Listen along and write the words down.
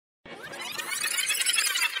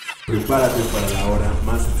Prepárate para la hora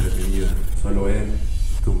más entretenida, solo en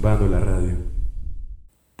Tumbando la Radio.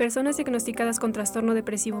 Personas diagnosticadas con trastorno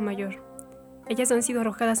depresivo mayor. Ellas han sido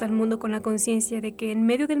arrojadas al mundo con la conciencia de que en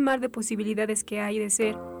medio del mar de posibilidades que hay de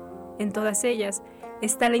ser, en todas ellas,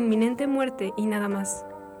 está la inminente muerte y nada más.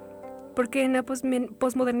 Porque en la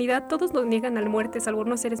posmodernidad todos nos niegan a la muerte, salvo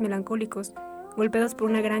unos seres melancólicos, golpeados por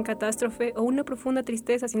una gran catástrofe o una profunda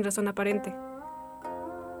tristeza sin razón aparente.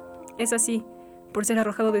 Es así, por ser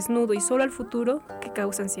arrojado desnudo y solo al futuro, que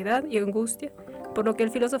causa ansiedad y angustia, por lo que el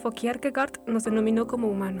filósofo Kierkegaard nos denominó como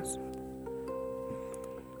humanos.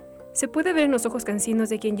 Se puede ver en los ojos cansinos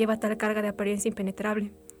de quien lleva tal carga de apariencia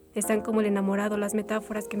impenetrable. Están como el enamorado las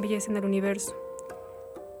metáforas que embellecen al universo.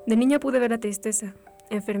 De niña pude ver la tristeza,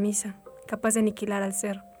 enfermiza, capaz de aniquilar al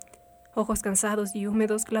ser. Ojos cansados y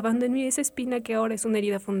húmedos clavando en mí esa espina que ahora es una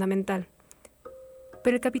herida fundamental.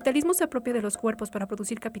 Pero el capitalismo se apropia de los cuerpos para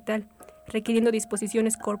producir capital, requiriendo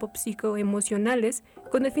disposiciones corpo-psico-emocionales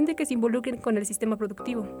con el fin de que se involucren con el sistema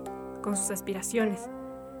productivo, con sus aspiraciones,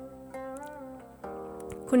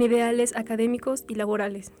 con ideales académicos y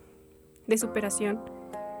laborales, de superación,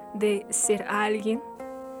 de ser alguien,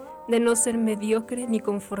 de no ser mediocre ni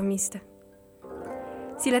conformista.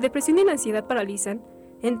 Si la depresión y la ansiedad paralizan,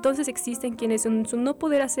 entonces existen quienes en su no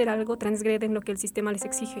poder hacer algo transgreden lo que el sistema les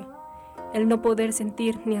exige. El no poder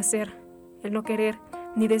sentir ni hacer, el no querer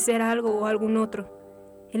ni desear algo o algún otro,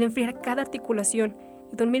 el enfriar cada articulación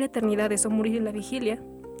y dormir eternidades o morir en la vigilia,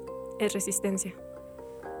 es resistencia.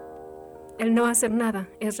 El no hacer nada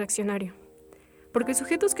es reaccionario, porque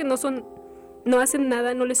sujetos que no hacen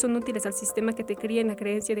nada no les son útiles al sistema que te cría en la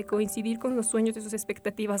creencia de coincidir con los sueños de sus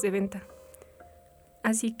expectativas de venta.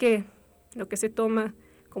 Así que, lo que se toma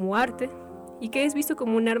como arte y que es visto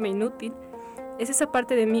como un arma inútil, es esa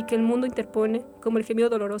parte de mí que el mundo interpone como el gemido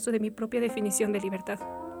doloroso de mi propia definición de libertad.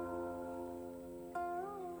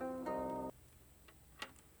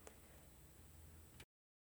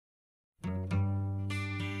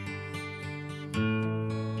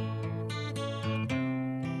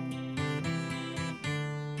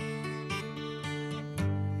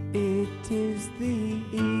 It is the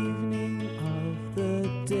evening of the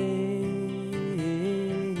day.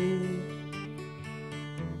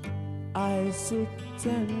 I sit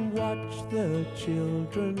and watch the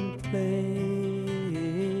children play.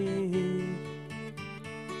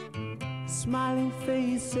 Smiling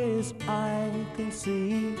faces I can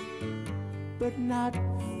see, but not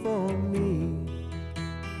for me.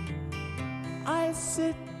 I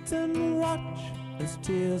sit and watch as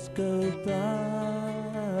tears go by.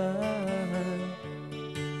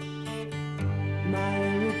 My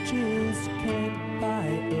riches can't buy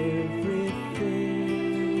everything.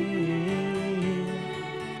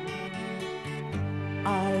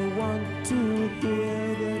 I want to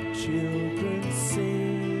hear the children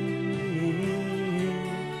sing.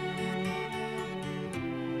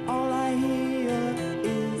 All I hear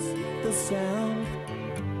is the sound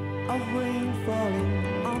of rain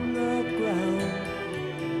falling on the ground.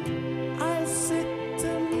 I sit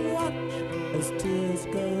and watch as tears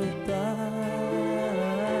go by.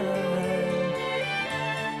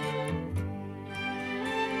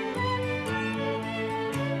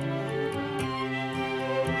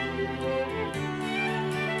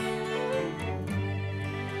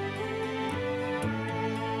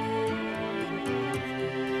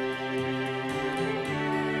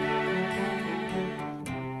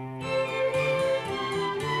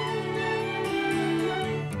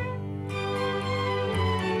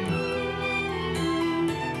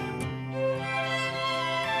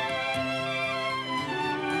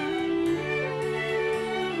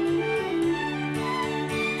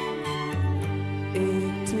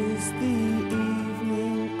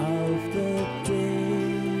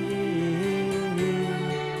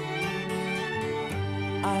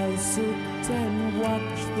 Sit and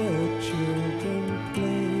watch the children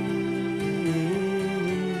play,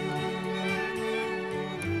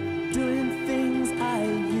 doing things I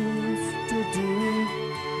used to do,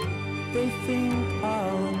 they think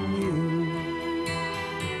are new.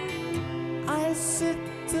 I sit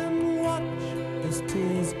and watch as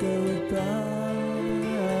tears go by.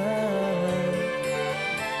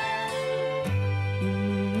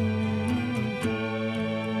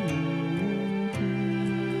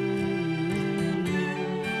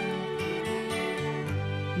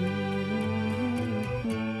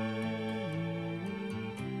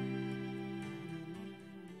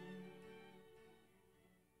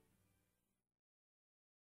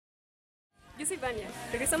 Yo soy Vania.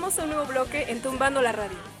 Regresamos a un nuevo bloque en Tumbando la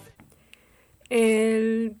Radio.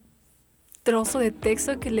 El trozo de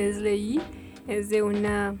texto que les leí es de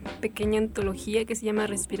una pequeña antología que se llama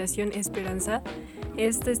Respiración-Esperanza.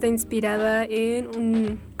 Esta está inspirada en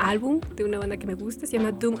un álbum de una banda que me gusta, se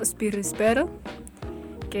llama Dum Spir Respiro,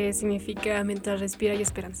 que significa mientras respira y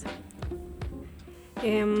esperanza.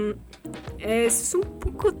 Es un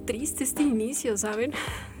poco triste este inicio, ¿saben?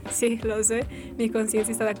 Sí, lo sé, mi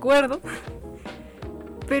conciencia está de acuerdo,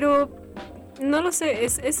 pero no lo sé,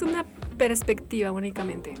 es una perspectiva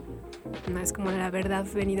únicamente. No es como la verdad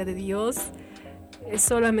venida de Dios,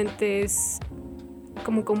 solamente es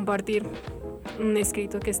como compartir un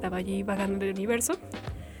escrito que estaba allí vagando en el universo.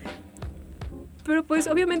 Pero pues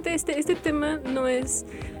obviamente este tema no es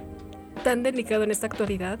tan delicado en esta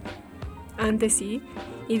actualidad. Antes sí,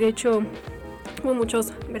 y de hecho hubo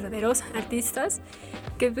muchos verdaderos artistas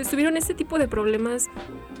que pues, tuvieron este tipo de problemas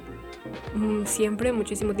siempre,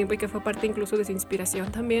 muchísimo tiempo, y que fue parte incluso de su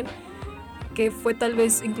inspiración también, que fue tal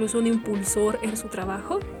vez incluso un impulsor en su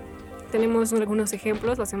trabajo. Tenemos algunos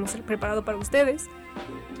ejemplos, los hemos preparado para ustedes,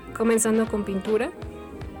 comenzando con pintura.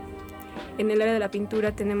 En el área de la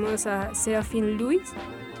pintura tenemos a Serafín Lluís,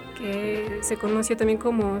 que se conoció también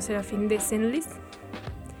como Serafín de Senlis.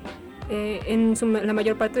 La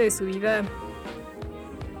mayor parte de su vida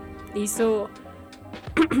hizo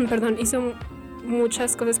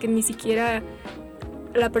muchas cosas que ni siquiera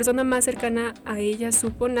la persona más cercana a ella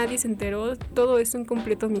supo, nadie se enteró, todo es un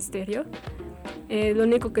completo misterio. Lo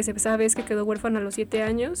único que se sabe es que quedó huérfana a los 7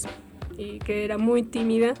 años y que era muy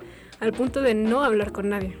tímida al punto de no hablar con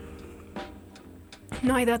nadie.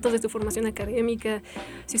 No hay datos de su formación académica,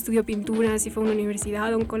 si estudió pintura, si fue a una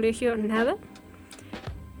universidad o un colegio, nada.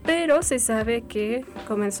 Pero se sabe que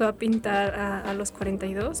comenzó a pintar a los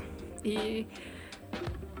 42 y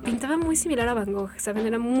pintaba muy similar a Van Gogh, ¿saben?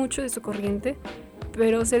 Era mucho de su corriente,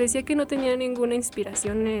 pero se decía que no tenía ninguna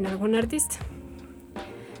inspiración en algún artista.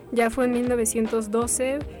 Ya fue en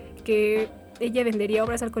 1912 que ella vendería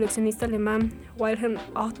obras al coleccionista alemán Wilhelm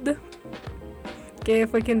Ott, que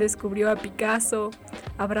fue quien descubrió a Picasso,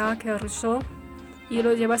 a Braque, a Rousseau, y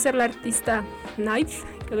lo llevó a ser la artista Nice,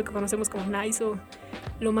 que es lo que conocemos como Nice, o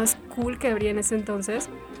lo más cool que habría en ese entonces,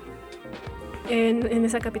 en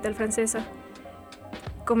esa capital francesa.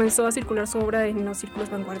 Comenzó a circular su obra en los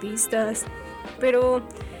círculos vanguardistas, pero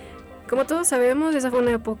como todos sabemos, esa fue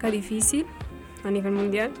una época difícil a nivel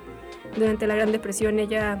mundial. Durante la Gran Depresión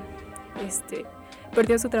ella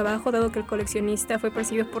perdió su trabajo, dado que el coleccionista fue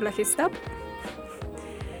perseguido por la Gestapo,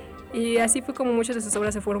 y así fue como muchas de sus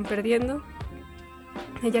obras se fueron perdiendo.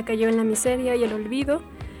 Ella cayó en la miseria y el olvido,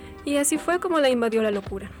 y así fue como la invadió la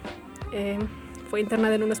locura. Fue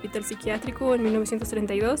internada en un hospital psiquiátrico en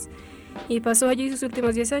 1932 y pasó allí sus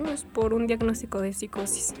últimos 10 años por un diagnóstico de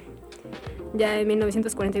psicosis. Ya en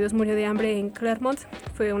 1942 murió de hambre en Clermont,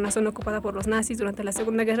 fue una zona ocupada por los nazis durante la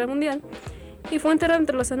Segunda Guerra Mundial, y fue enterrada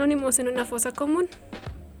entre los anónimos en una fosa común.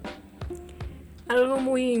 Algo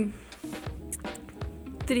muy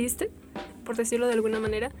triste, por decirlo de alguna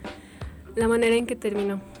manera, la manera en que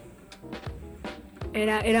terminó.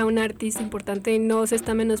 Era una artista importante y no se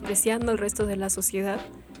está menospreciando al resto de la sociedad,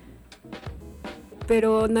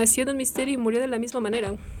 pero nació de un misterio y murió de la misma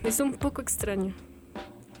manera. Es un poco extraño.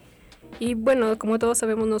 Y bueno, como todos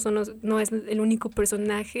sabemos, no es el único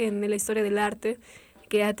personaje en la historia del arte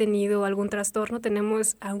que ha tenido algún trastorno.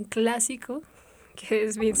 Tenemos a un clásico, que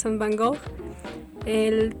es Vincent Van Gogh.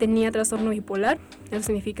 Él tenía trastorno bipolar, eso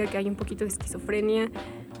significa que hay un poquito de esquizofrenia,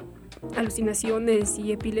 alucinaciones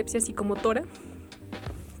y epilepsia psicomotora.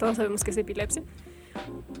 Todos sabemos que es epilepsia.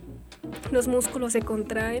 Los músculos se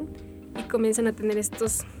contraen y comienzan a tener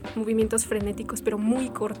estos movimientos frenéticos pero muy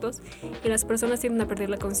cortos, y las personas tienden a perder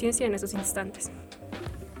la conciencia en esos instantes.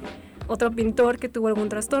 Otro pintor que tuvo algún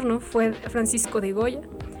trastorno fue Francisco de Goya.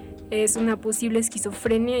 Es una posible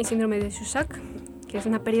esquizofrenia y síndrome de Shushack, que es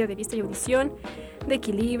una pérdida de vista y audición, de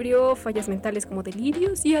equilibrio, fallas mentales como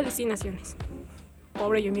delirios y alucinaciones.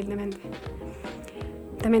 Pobre y humildemente.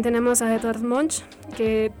 También tenemos a Edvard Munch,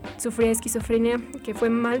 que sufría esquizofrenia, que fue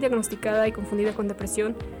mal diagnosticada y confundida con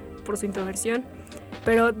depresión por su introversión.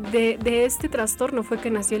 Pero de este trastorno fue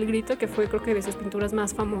que nació el grito, que fue creo que de sus pinturas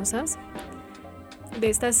más famosas, de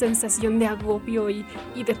esta sensación de agobio y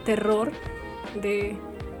de terror de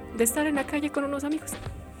estar en la calle con unos amigos.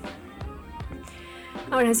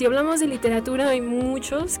 Ahora, si hablamos de literatura, hay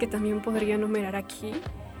muchos que también podría enumerar aquí,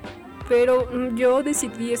 pero yo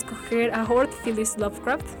decidí escoger a Howard Phillips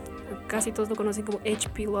Lovecraft. Casi todos lo conocen como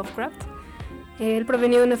H.P. Lovecraft. Él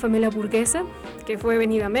provenía de una familia burguesa que fue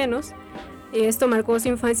venida a menos. Esto marcó su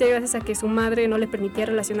infancia gracias a que su madre no le permitía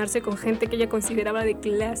relacionarse con gente que ella consideraba de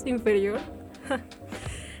clase inferior.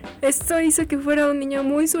 Esto hizo que fuera un niño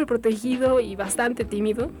muy sobreprotegido y bastante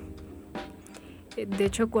tímido. De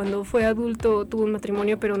hecho, cuando fue adulto tuvo un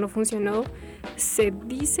matrimonio pero no funcionó. Se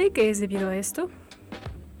dice que es debido a esto.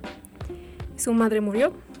 Su madre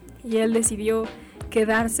murió y él decidió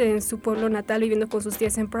quedarse en su pueblo natal viviendo con sus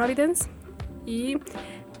tías en Providence y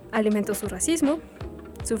alimentó su racismo.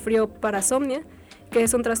 Sufrió parasomnia, que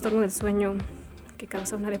es un trastorno del sueño que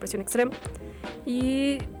causa una depresión extrema.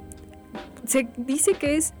 Y se dice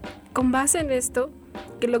que es con base en esto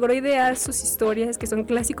que logró idear sus historias, que son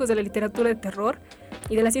clásicos de la literatura de terror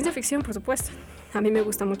y de la ciencia ficción, por supuesto. A mí me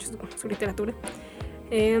gusta mucho su literatura.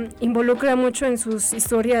 Involucra mucho en sus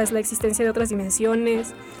historias la existencia de otras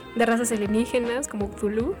dimensiones, de razas alienígenas como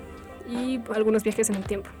Cthulhu y algunos viajes en el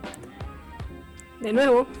tiempo. De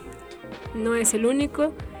nuevo, no es el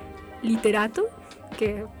único literato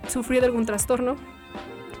que sufrió de algún trastorno.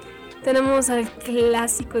 Tenemos al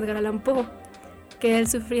clásico Edgar Allan Poe, que él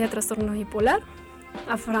sufría trastorno bipolar,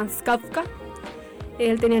 a Franz Kafka.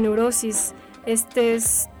 Él tenía neurosis.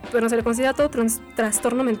 Se le considera todo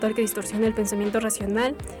trastorno mental que distorsiona el pensamiento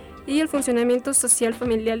racional y el funcionamiento social,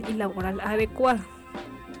 familiar y laboral adecuado.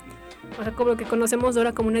 Ahora, como lo que conocemos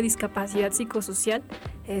ahora como una discapacidad psicosocial,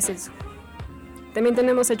 es eso. También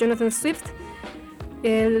tenemos a Jonathan Swift.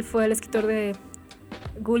 Él fue el escritor de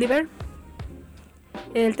Gulliver.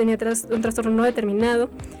 Él tenía un trastorno no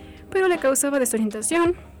determinado, pero le causaba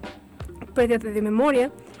desorientación, pérdida de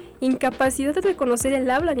memoria, incapacidad de reconocer el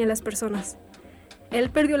habla ni a las personas. Él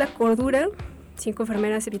perdió la cordura, 5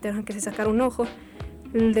 enfermeras evitaron que se sacara un ojo.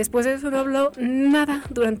 Después de eso no habló nada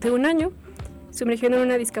durante un año, sumergió en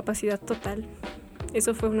una discapacidad total.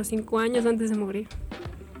 Eso fue unos 5 años antes de morir.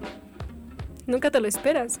 Nunca te lo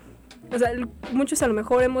esperas. O sea, muchos a lo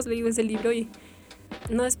mejor hemos leído ese libro y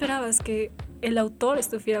no esperabas que el autor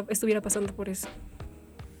estuviera pasando por eso.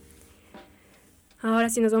 Ahora,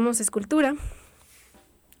 si nos vamos a escultura,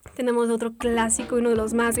 tenemos otro clásico, uno de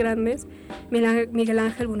los más grandes, Miguel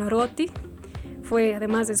Ángel Buonarroti. Fue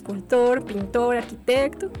además de escultor, pintor,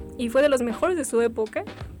 arquitecto y fue de los mejores de su época.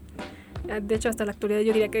 De hecho, hasta la actualidad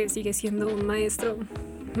yo diría que sigue siendo un maestro,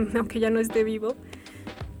 aunque ya no esté vivo.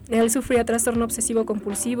 Él sufría trastorno obsesivo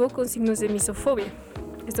compulsivo con signos de misofobia.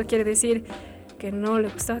 Esto quiere decir que no le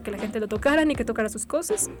gustaba que la gente lo tocara ni que tocara sus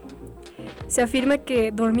cosas. Se afirma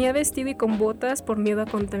que dormía vestido y con botas por miedo a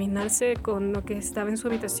contaminarse con lo que estaba en su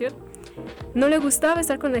habitación. No le gustaba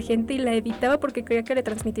estar con la gente y la evitaba porque creía que le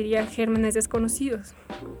transmitiría gérmenes desconocidos.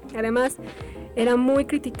 Además, era muy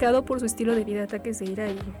criticado por su estilo de vida, ataques de ira,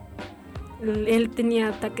 y él tenía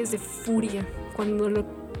ataques de furia cuando lo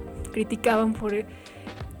criticaban por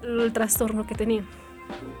el trastorno que tenía.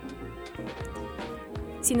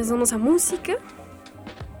 Si nos vamos a música,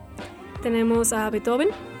 tenemos a Beethoven.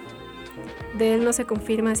 De él no se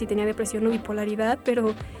confirma si tenía depresión o bipolaridad,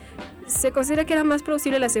 pero se considera que era más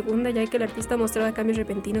plausible la segunda, ya que el artista mostraba cambios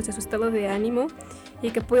repentinos de su estado de ánimo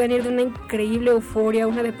y que podían ir de una increíble euforia a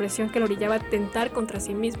una depresión que lo orillaba a atentar contra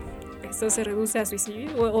sí mismo. Esto se reduce a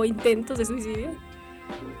suicidio o intentos de suicidio.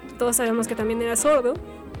 Todos sabemos que también era sordo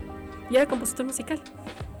y era compositor musical.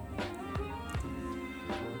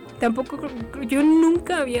 Tampoco, yo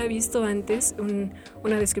nunca había visto antes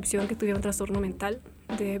una descripción que tuviera un trastorno mental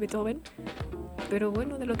de Beethoven, pero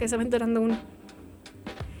bueno, de lo que se va enterando uno.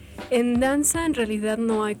 En danza en realidad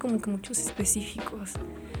no hay como que muchos específicos.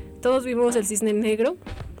 Todos vimos el Cisne Negro,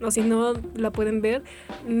 o si no la pueden ver.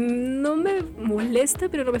 No me molesta,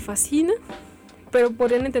 pero no me fascina, pero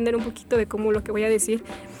podrían entender un poquito de cómo lo que voy a decir,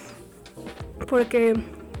 porque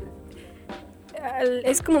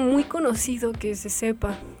es como muy conocido que se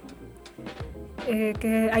sepa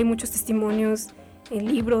que hay muchos testimonios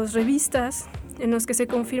en libros, revistas, en los que se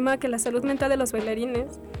confirma que la salud mental de los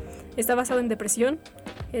bailarines está basada en depresión,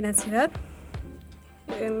 en ansiedad,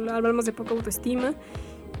 hablamos de poca autoestima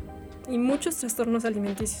y muchos trastornos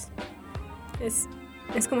alimenticios.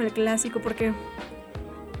 Es como el clásico, porque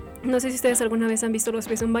no sé si ustedes alguna vez han visto los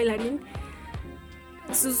pies de un bailarín.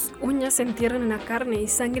 Sus uñas se entierran en la carne y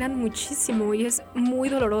sangran muchísimo y es muy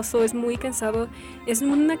doloroso, es muy cansado, es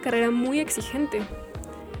una carrera muy exigente.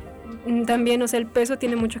 También, o sea, el peso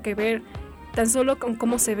tiene mucho que ver, tan solo con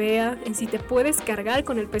cómo se vea, en si te puedes cargar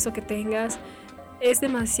con el peso que tengas, es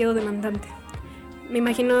demasiado demandante. Me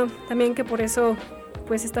imagino también que por eso,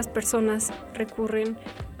 pues, estas personas recurren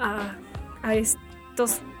a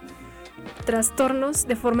estos trastornos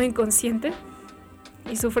de forma inconsciente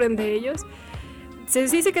y sufren de ellos. Se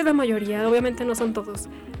dice que es la mayoría, obviamente no son todos,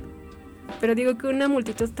 pero digo que una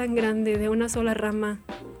multitud tan grande de una sola rama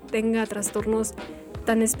tenga trastornos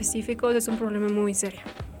tan específicos es un problema muy serio.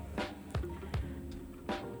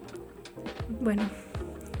 Bueno,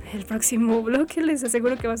 el próximo bloque les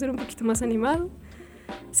aseguro que va a ser un poquito más animado,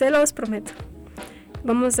 se los prometo.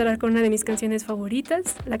 Vamos a cerrar con una de mis canciones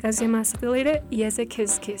favoritas. La canción se llama Satellite y es de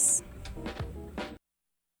Kiss Kiss.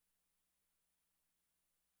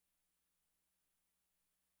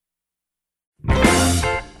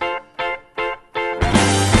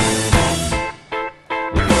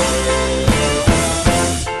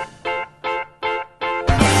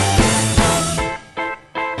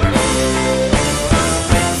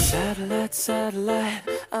 Satellite,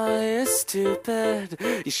 are you stupid?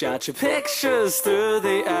 You shot your pictures through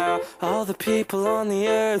the air. All the people on the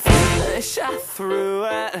earth, they shot through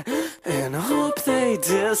it and hope they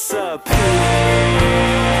disappear.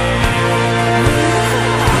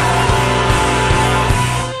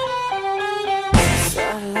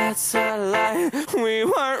 Satellite, satellite, we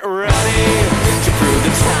weren't ready to prove the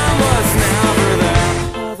time was never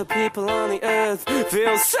there. All the people on the earth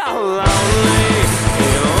feel so lonely.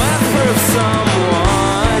 Let's prove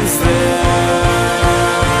someone's there.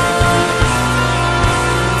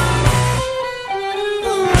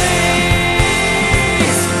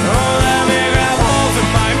 Please, oh, let me grab hold of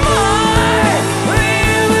my mind. The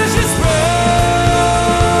image is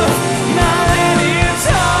broke, not any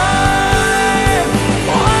time.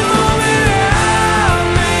 One moment at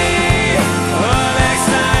me, the next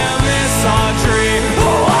time I miss our dream.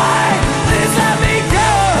 Why? Please let me go.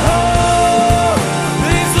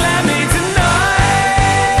 Please let me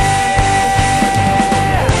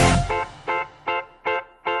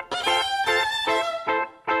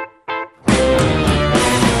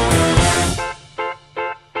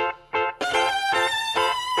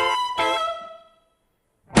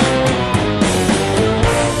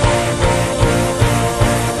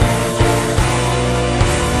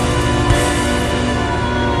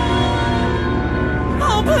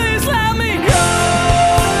oh, please let me go.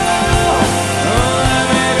 Oh, let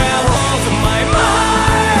me grab hold of my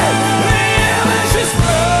mind. The image is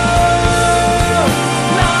broke,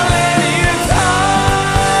 not linear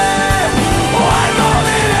time. One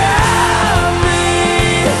moment at me,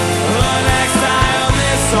 the next time I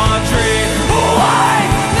miss our dream. Why?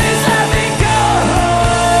 Please let me go.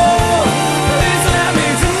 Please let me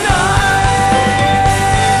tonight.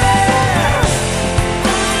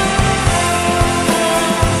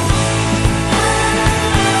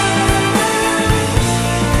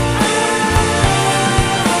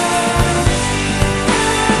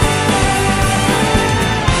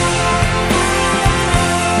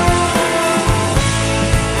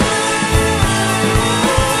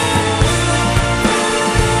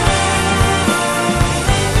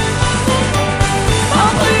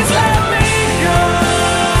 Oh, please let me go.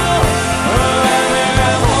 Oh, let me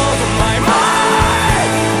grab hold of my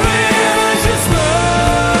mind. The image is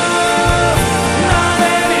broke, not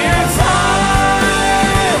linear time.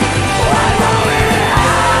 One moment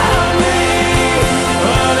at me,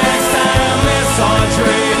 the next time I miss our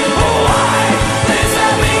dream. Why? Please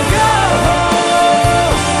let me go.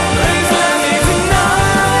 Please let me tonight.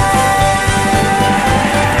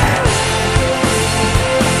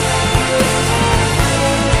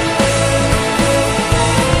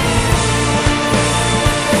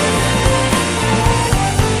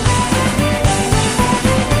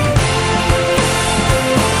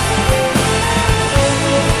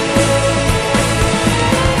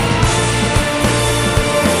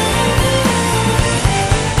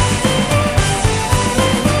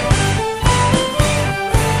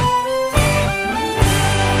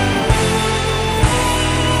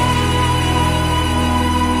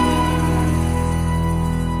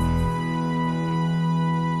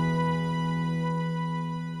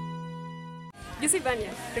 Yo soy Vania.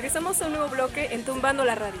 Regresamos a un nuevo bloque en Tumbando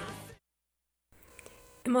la Radio.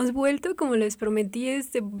 Hemos vuelto, como les prometí,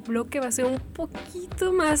 este bloque va a ser un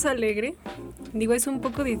poquito más alegre. Digo, es un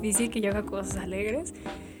poco difícil que yo haga cosas alegres.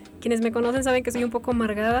 Quienes me conocen saben que soy un poco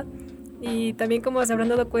amargada. Y también, como se habrán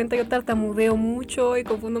dado cuenta, yo tartamudeo mucho y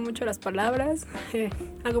confundo mucho las palabras.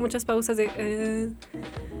 Hago muchas pausas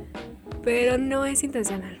pero no es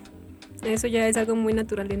intencional. Eso ya es algo muy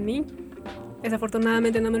natural en mí.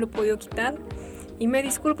 Desafortunadamente no me lo he podido quitar. Y me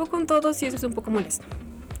disculpo con todos si eso es un poco molesto.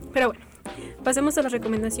 Pero bueno, pasemos a las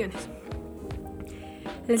recomendaciones.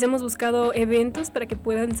 Les hemos buscado eventos para que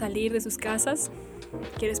puedan salir de sus casas,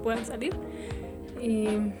 quienes puedan salir. Y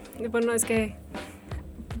bueno, es que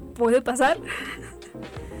puede pasar.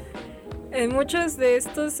 Muchos de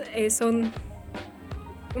estos son,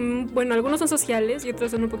 bueno, algunos son sociales y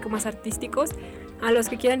otros son un poco más artísticos, a los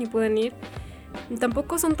que quieran y puedan ir.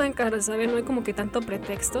 Tampoco son tan caros, ¿saben? No hay como que tanto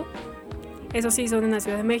pretexto. Eso sí, son en la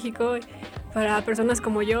Ciudad de México. Para personas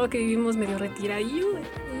como yo, que vivimos medio retiradillo,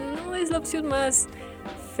 no es la opción más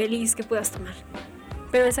feliz que puedas tomar.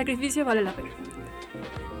 Pero el sacrificio vale la pena.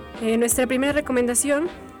 Nuestra primera recomendación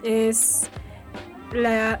es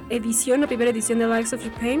la primera edición de Lives of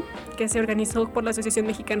Japan, que se organizó por la Asociación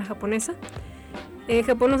Mexicana Japonesa.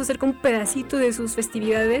 Japón nos acerca un pedacito de sus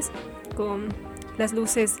festividades con las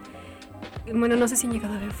luces. Bueno, no sé si han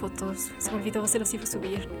llegado a ver fotos, se me olvidó, se los iba a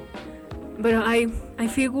subir. Bueno, hay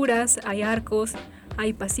figuras, hay arcos,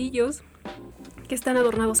 hay pasillos que están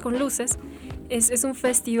adornados con luces. Es un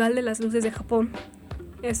festival de las luces de Japón.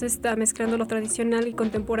 Eso está mezclando lo tradicional y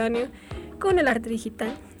contemporáneo con el arte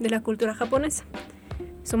digital de la cultura japonesa.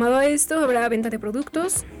 Sumado a esto, habrá venta de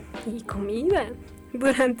productos y comida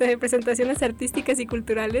durante presentaciones artísticas y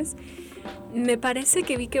culturales. Me parece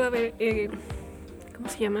que vi que va a haber, ¿cómo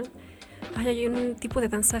se llama? Hay un tipo de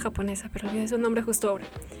danza japonesa, pero olvidé su nombre justo ahora.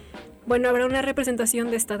 Bueno, habrá una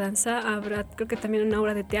representación de esta danza, habrá creo que también una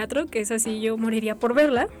obra de teatro, que es así, yo moriría por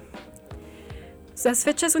verla. Las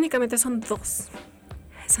fechas únicamente son 2.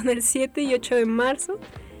 Son el 7 y 8 de marzo.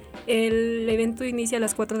 El evento inicia a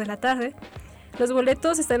las 4 de la tarde. Los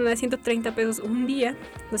boletos están a 130 pesos un día,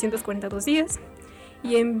 242 días.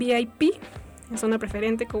 Y en VIP, en zona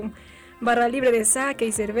preferente con barra libre de sake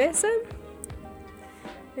y cerveza,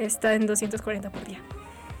 está en 240 por día.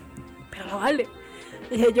 Pero lo vale.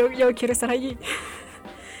 Yo quiero estar allí.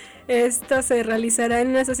 Esta se realizará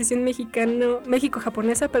en la Asociación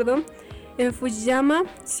México-Japonesa, en Fujiyama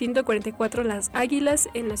 144 Las Águilas,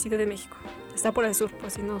 en la Ciudad de México. Está por el sur, por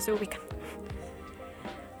si no se ubican.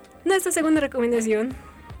 Nuestra segunda recomendación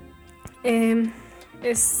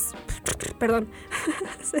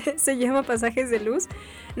se llama Pasajes de Luz.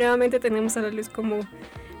 Nuevamente tenemos a la luz como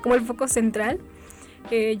el foco central.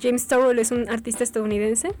 James Turrell es un artista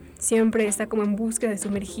estadounidense. Siempre está como en busca de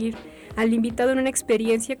sumergir al invitado en una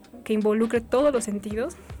experiencia que involucre todos los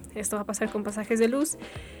sentidos. Esto va a pasar con Pasajes de Luz.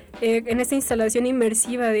 En esta instalación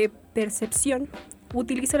inmersiva de percepción,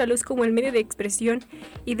 utiliza la luz como el medio de expresión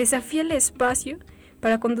y desafía el espacio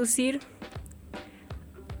para conducir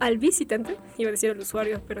al visitante, iba a decir al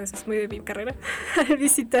usuario, pero eso es muy de mi carrera, al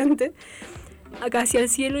visitante hacia el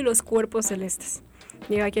cielo y los cuerpos celestes.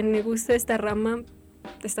 Y a quien le gusta esta rama,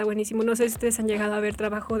 está buenísimo. No sé si ustedes han llegado a ver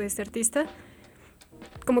trabajo de este artista.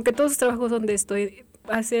 Como que todos los trabajos donde estoy,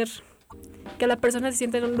 hacer que la persona se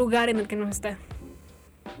sienta en un lugar en el que no está.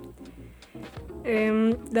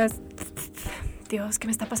 Dios, ¿qué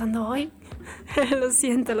me está pasando hoy? Lo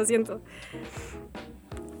siento.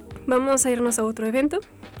 Vamos a irnos a otro evento.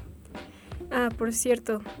 Por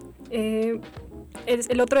cierto, el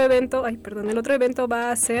otro evento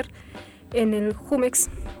va a ser en el Jumex,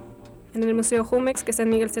 en el Museo Jumex, que está en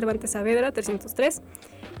Miguel Cervantes Saavedra 303,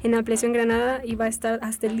 en Ampliación Granada, y va a estar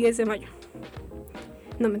hasta el 10 de mayo.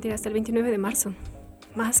 No, mentira, hasta el 29 de marzo.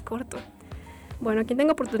 Más corto. Bueno, quien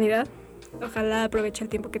tenga oportunidad, ojalá aproveche el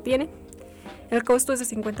tiempo que tiene. El costo es de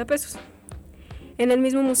 50 pesos. En el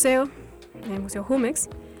mismo museo, en el Museo Jumex,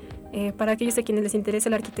 para aquellos a quienes les interesa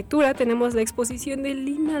la arquitectura, tenemos la exposición de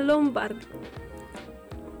Lina Lombard.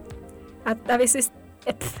 A veces...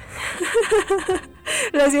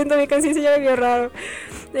 Lo siento, mi canción se llama bien raro.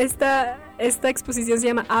 Esta exposición se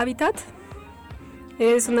llama Habitat.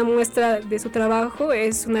 Es una muestra de su trabajo.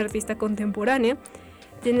 Es una artista contemporánea.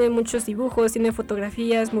 Tiene muchos dibujos, tiene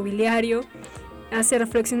fotografías, mobiliario. Hace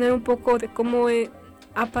reflexionar un poco de cómo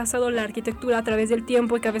ha pasado la arquitectura a través del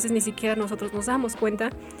tiempo y que a veces ni siquiera nosotros nos damos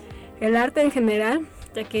cuenta. El arte en general,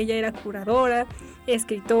 ya que ella era curadora,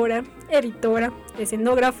 escritora, editora,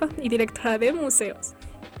 escenógrafa y directora de museos.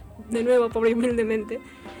 De nuevo, pobre y humildemente,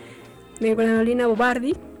 de Lina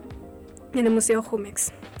Bobardi, en el Museo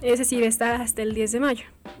Jumex. Ese sí va a estar hasta el 10 de mayo.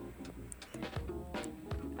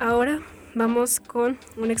 Ahora vamos con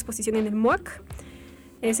una exposición en el MUAC.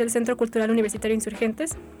 Es el Centro Cultural Universitario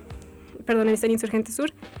Insurgentes. Está en Insurgentes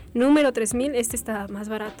Sur, número 3000. Este está más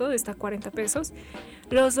barato, está a 40 pesos.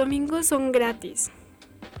 Los domingos son gratis.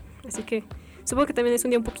 Así que supongo que también es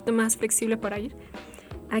un día un poquito más flexible para ir.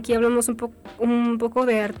 Aquí hablamos un poco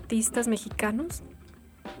de artistas mexicanos.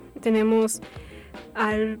 Tenemos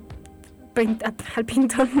al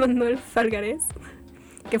pintor Manuel Falgarés,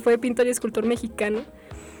 que fue pintor y escultor mexicano.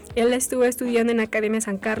 Él estuvo estudiando en la Academia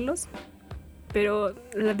San Carlos, pero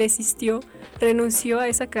renunció a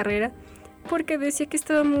esa carrera porque decía que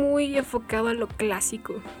estaba muy enfocado a lo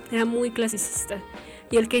clásico, era muy clasicista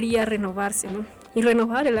y él quería renovarse, ¿no? Y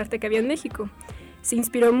renovar el arte que había en México. Se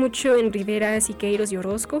inspiró mucho en Rivera, Siqueiros y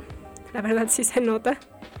Orozco, la verdad sí se nota,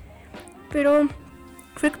 pero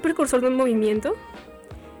fue precursor de un movimiento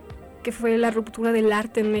que fue la ruptura del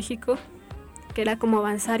arte en México, que era como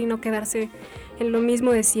avanzar y no quedarse en lo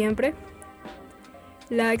mismo de siempre.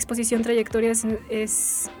 La exposición Trayectorias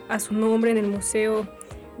es a su nombre en el Museo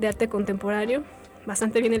de Arte Contemporáneo.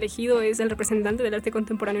 bastante bien elegido, es el representante del arte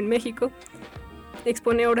contemporáneo en México.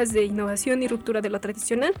 Expone obras de innovación y ruptura de lo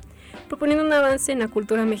tradicional, proponiendo un avance en la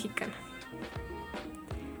cultura mexicana.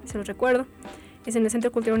 Se los recuerdo, es en el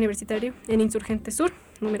Centro Cultural Universitario, en Insurgente Sur,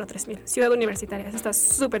 número 3000, Ciudad Universitaria. Eso está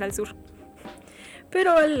súper al sur,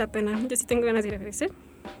 pero vale la pena. Yo sí tengo ganas de ir a ver ese.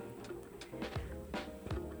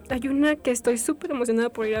 Hay una que estoy súper emocionada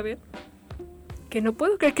por ir a ver, que no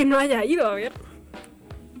puedo creer que no haya ido a ver.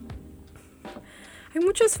 Hay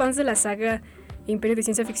muchos fans de la saga Imperio de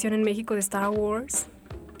Ciencia Ficción en México de Star Wars.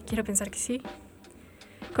 Quiero pensar que sí.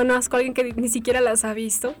 Conozco a alguien que ni siquiera las ha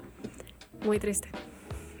visto. Muy triste.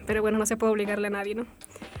 Pero bueno, no se puede obligarle a nadie, ¿no?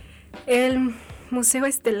 El Museo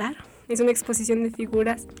Estelar es una exposición de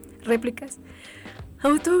figuras, réplicas,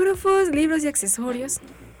 autógrafos, libros y accesorios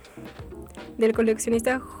del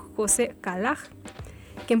coleccionista José Calaj,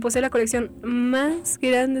 quien posee la colección más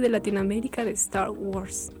grande de Latinoamérica de Star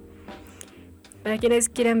Wars. Para quienes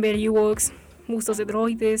quieran ver Ewoks, bustos de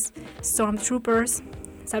droides, Stormtroopers,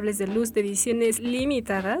 sables de luz de ediciones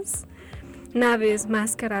limitadas, naves,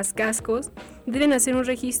 máscaras, cascos, deben hacer un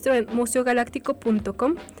registro en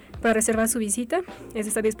museogaláctico.com para reservar su visita.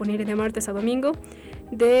 Está disponible de martes a domingo,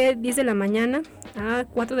 de 10 de la mañana a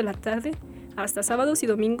 4 de la tarde, hasta sábados y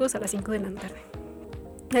domingos a las 5 de la tarde.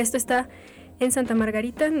 Esto está en Santa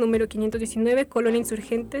Margarita, número 519, Colonia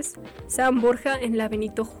Insurgentes, San Borja, en la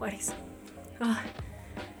Benito Juárez.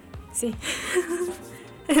 Sí.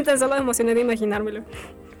 Tan solo me emocioné de imaginármelo.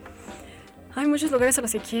 Hay muchos lugares a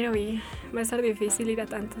los que quiero ir. Va a estar difícil ir a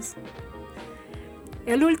tantos.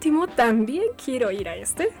 El último, también quiero ir a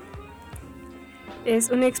este.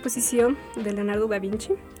 Es una exposición de Leonardo da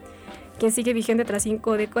Vinci, quien sigue vigente tras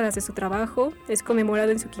 5 décadas de su trabajo. Es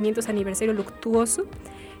conmemorado en su 500 aniversario luctuoso,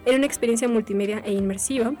 en una experiencia multimedia e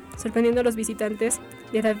inmersiva, sorprendiendo a los visitantes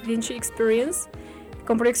de Da Vinci Experience,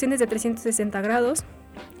 con proyecciones de 360 grados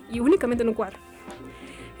y únicamente en un cuadro.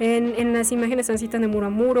 En las imágenes transitan de muro a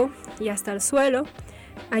muro y hasta el suelo.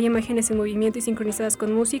 Hay imágenes en movimiento y sincronizadas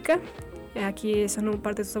con música. Aquí son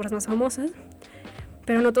parte de sus obras más famosas.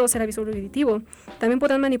 Pero no todo será visual o auditivo. También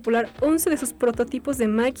podrán manipular 11 de sus prototipos de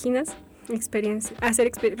máquinas,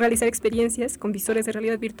 realizar experiencias con visores de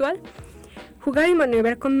realidad virtual, jugar y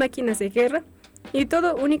maniobrar con máquinas de guerra, y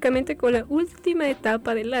todo únicamente con la última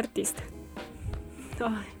etapa del artista.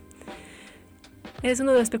 Es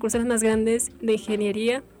uno de los precursores más grandes de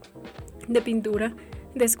ingeniería, de pintura,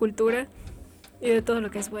 de escultura y de todo lo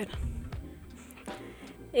que es bueno.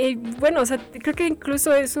 Bueno, creo que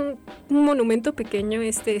incluso es un monumento pequeño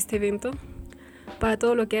este evento para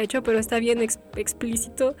todo lo que ha hecho, pero está bien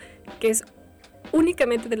explícito que es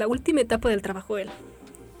únicamente de la última etapa del trabajo de él.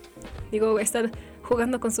 Digo, estar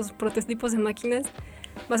jugando con sus prototipos de máquinas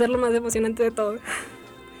va a ser lo más emocionante de todo.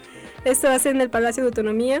 Esto va a ser en el Palacio de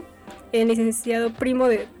Autonomía, el licenciado Primo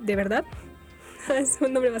de Verdad. Es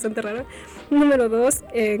un nombre bastante raro. Número 2,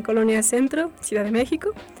 en Colonia Centro, Ciudad de México.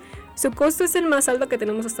 Su costo es el más alto que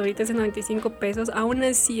tenemos hasta ahorita, es de 95 pesos. Aún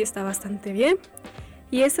así está bastante bien.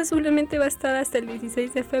 Y esta solamente va a estar hasta el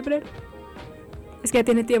 16 de febrero. Es que ya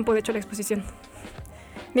tiene tiempo, de hecho, la exposición.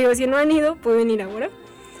 Digo, si no han ido, pueden ir ahora.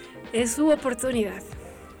 Es su oportunidad.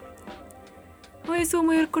 Estuvo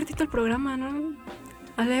muy cortito el programa, ¿no?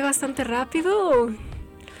 Hablé bastante rápido.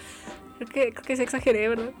 Creo que se exageré,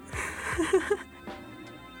 ¿verdad?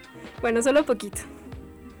 Bueno, solo poquito.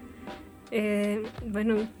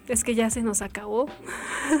 Bueno, es que ya se nos acabó.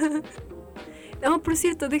 No, por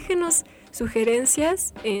cierto, déjenos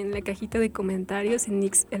sugerencias en la cajita de comentarios en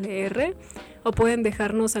NixLR, o pueden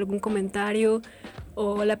dejarnos algún comentario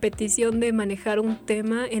o la petición de manejar un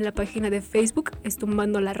tema en la página de Facebook,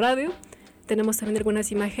 Estumbando la Radio. Tenemos también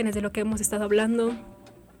algunas imágenes de lo que hemos estado hablando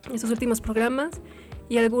en estos últimos programas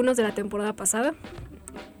y algunos de la temporada pasada.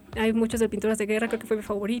 Hay muchos de pinturas de guerra, creo que fue mi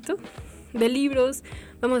favorito. De libros,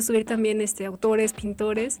 vamos a subir también autores,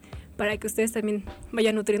 pintores, para que ustedes también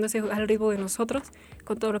vayan nutriéndose al ritmo de nosotros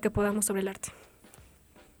con todo lo que podamos sobre el arte.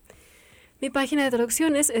 Mi página de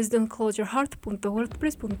traducciones es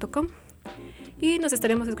don'tcloseyourheart.wordpress.com y nos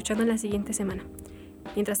estaremos escuchando en la siguiente semana.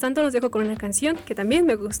 Mientras tanto, los dejo con una canción que también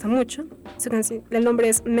me gusta mucho. El nombre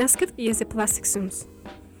es Masked y es de Plastic Zooms.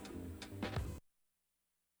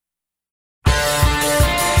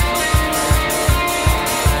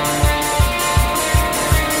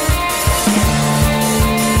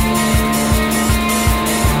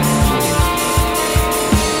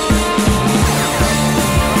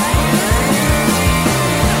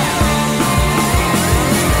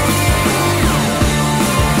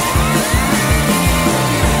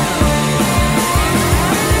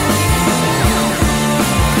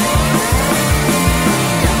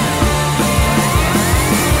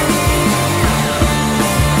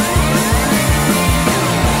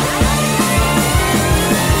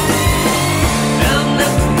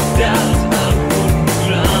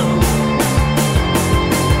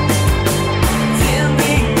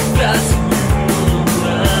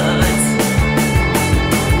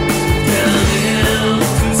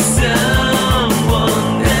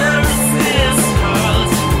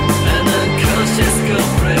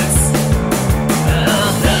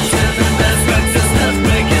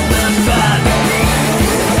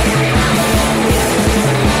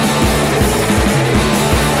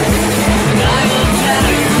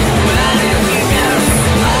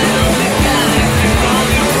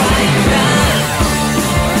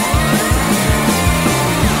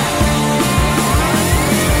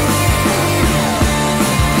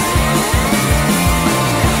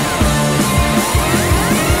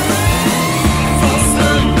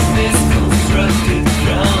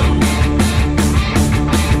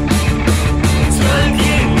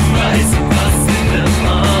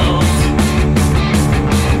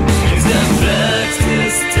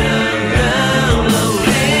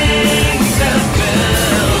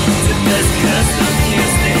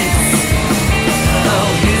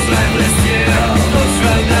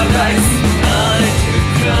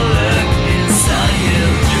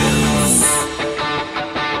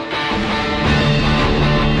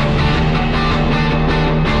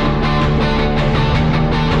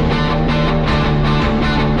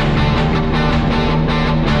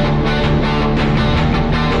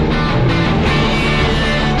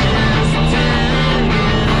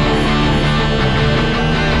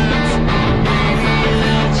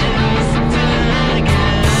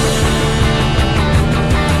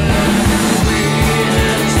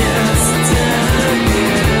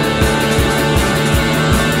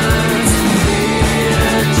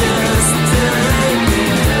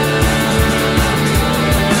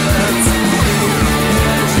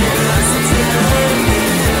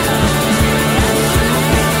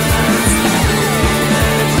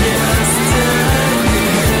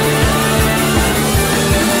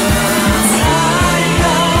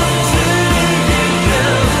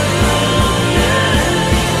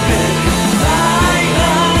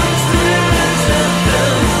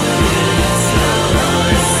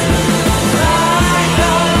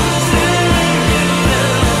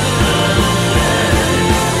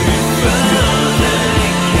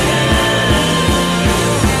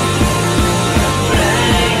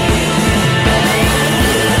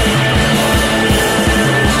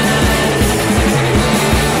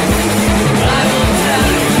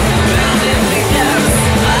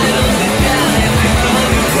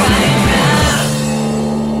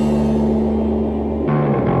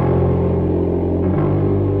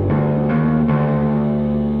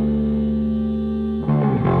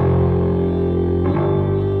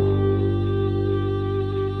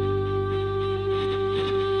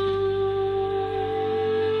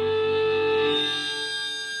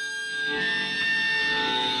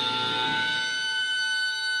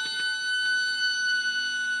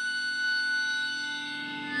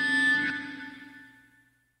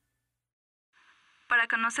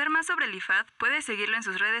 conocer más sobre el IFAD, puedes seguirlo en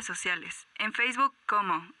sus redes sociales. En Facebook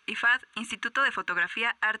como IFAD, Instituto de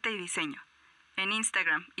Fotografía, Arte y Diseño. En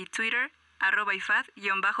Instagram y Twitter,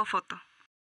 @IFAD_foto.